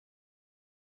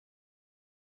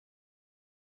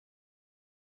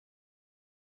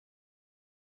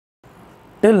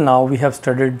Till now, we have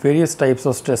studied various types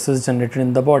of stresses generated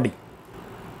in the body.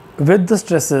 With the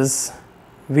stresses,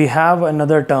 we have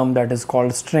another term that is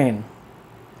called strain.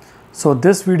 So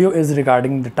this video is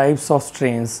regarding the types of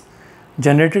strains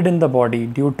generated in the body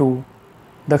due to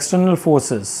the external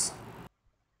forces.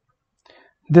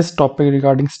 This topic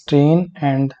regarding strain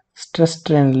and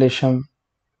stress-strain relation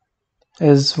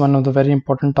is one of the very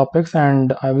important topics,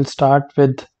 and I will start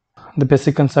with the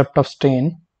basic concept of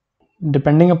strain.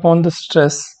 Depending upon the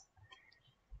stress,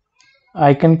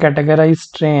 I can categorize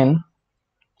strain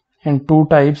in two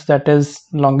types, that is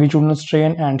longitudinal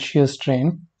strain and shear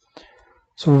strain.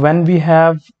 So when we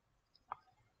have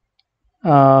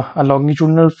a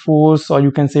longitudinal force, or you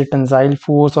can say tensile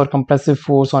force or compressive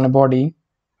force on a body,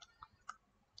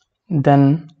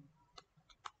 then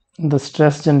the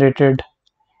stress generated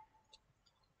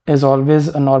is always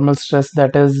a normal stress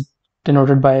that is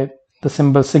denoted by the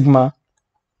symbol sigma.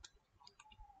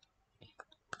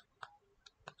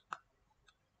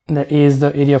 The A is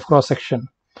the area of cross section.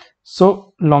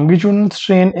 So longitudinal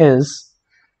strain is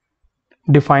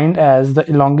defined as the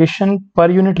elongation per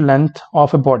unit length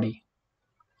of a body.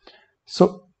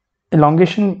 So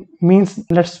elongation means,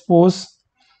 let's suppose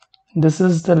this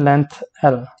is the length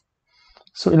L.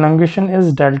 So elongation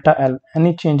is delta L.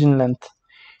 Any change in length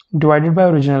divided by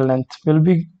original length will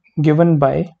be given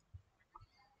by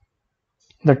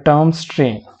the term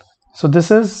strain. So this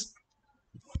is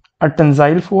a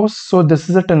tensile force, so this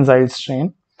is a tensile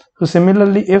strain. So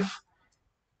similarly, if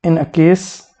in a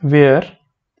case where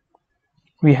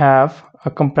we have a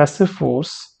compressive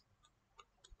force,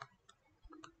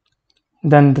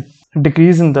 then the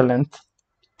decrease in the length,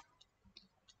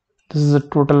 this is the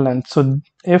total length. So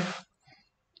if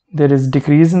there is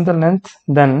decrease in the length,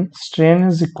 then strain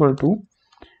is equal to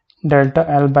delta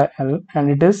L by L, and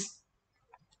it is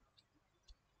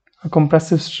a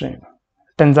compressive strain.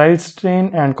 Tensile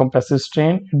strain and compressive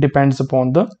strain, it depends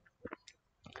upon the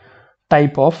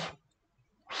type of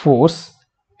force,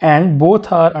 and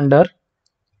both are under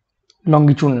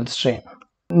longitudinal strain.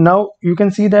 Now you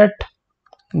can see that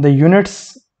the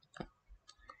units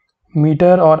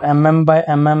meter or mm by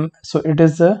mm, so it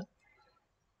is a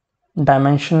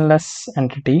dimensionless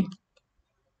entity.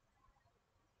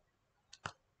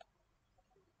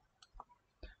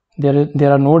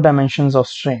 There are no dimensions of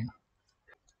strain.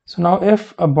 So now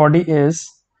if a body is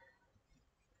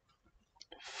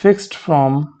fixed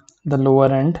from the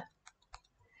lower end,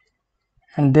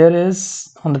 and there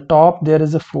is on the top there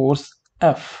is a force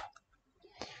F.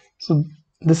 So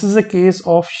this is a case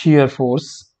of shear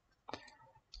force.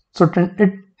 So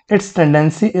its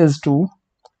tendency is to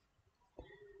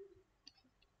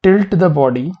tilt the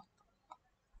body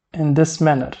in this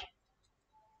manner.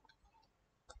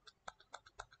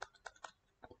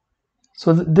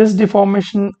 So this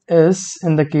deformation is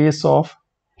in the case of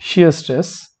shear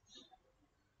stress.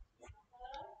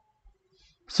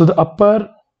 So the upper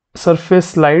surface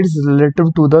slides relative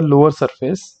to the lower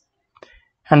surface,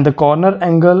 and the corner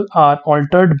angle are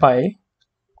altered by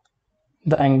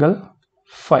the angle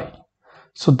phi.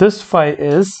 So this phi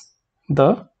is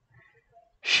the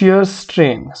shear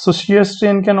strain. So shear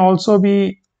strain can also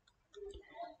be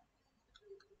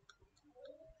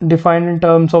defined in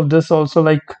terms of this also,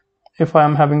 like if I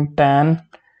am having tan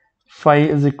phi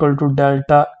is equal to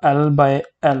delta L by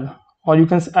L, or you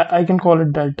can say, I can call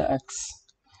it delta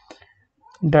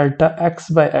x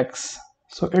by x.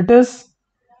 So it is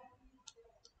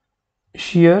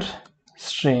shear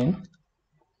strain,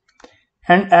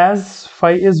 and as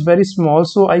phi is very small,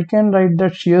 so I can write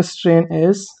that shear strain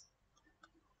is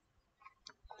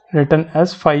written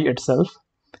as phi itself,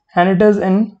 and it is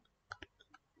in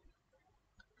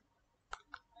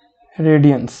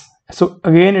radians. So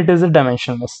again it is a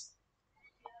dimensionless.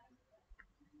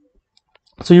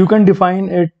 So you can define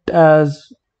it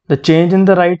as the change in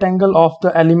the right angle of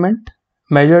the element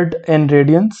measured in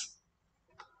radians.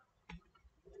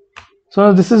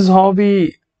 So this is how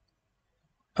we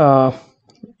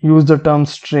use the term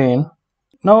strain.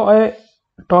 Now I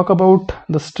talk about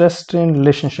the stress-strain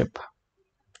relationship.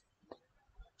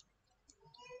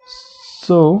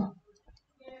 So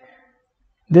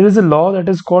there is a law that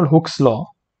is called Hooke's law.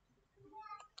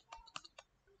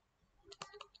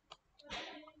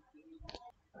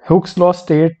 Hooke's law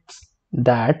states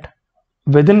that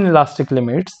within elastic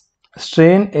limits,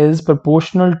 strain is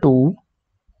proportional to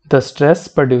the stress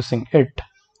producing it.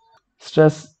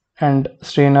 Stress and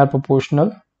strain are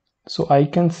proportional. So I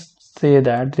can say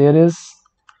that there is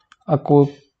a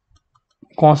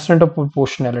constant of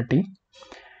proportionality,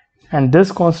 and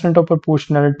this constant of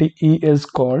proportionality E is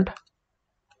called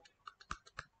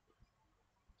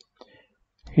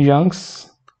Young's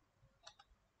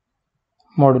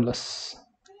modulus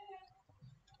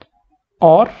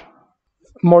or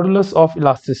modulus of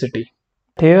elasticity.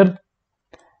 Here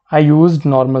I used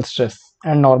normal stress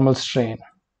and normal strain.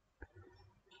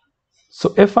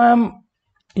 So if I am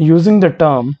using the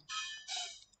term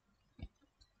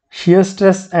shear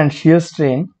stress and shear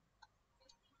strain,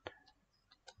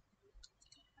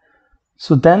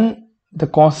 so then the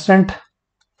constant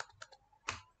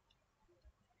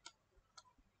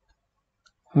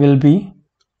will be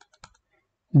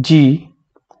G,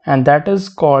 and that is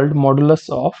called modulus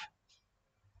of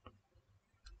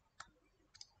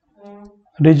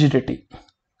rigidity.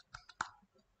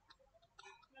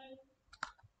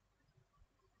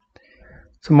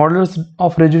 So modulus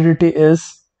of rigidity is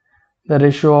the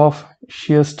ratio of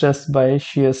shear stress by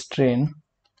shear strain.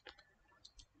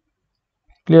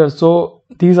 Clear? So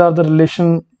these are the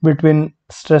relation between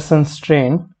stress and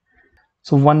strain.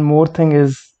 So one more thing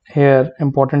is here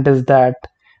important is that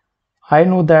I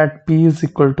know that P is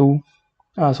equal to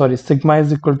sigma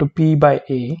is equal to P by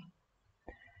A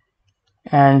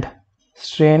and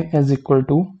strain is equal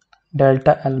to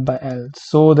delta L by L.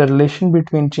 So the relation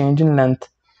between change in length,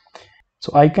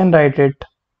 so I can write it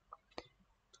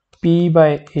P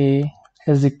by A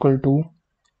is equal to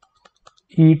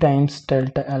E times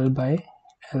delta L by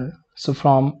L. So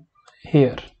from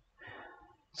here,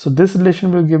 so this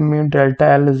relation will give me delta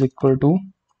L is equal to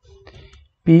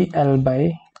PL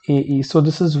by AE. So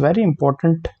this is very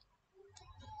important.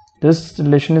 This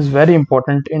relation is very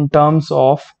important in terms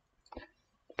of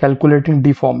calculating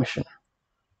deformation.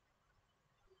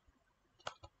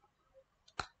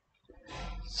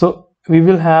 So we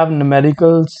will have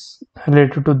numericals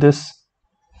related to this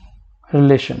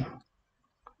relation.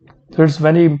 So it's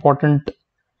very important,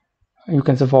 you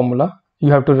can say, formula.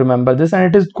 You have to remember this, and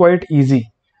it is quite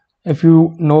easy if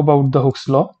you know about the Hooke's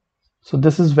law. So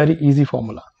this is very easy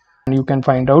formula, and you can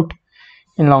find out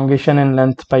elongation and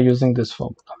length by using this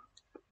formula.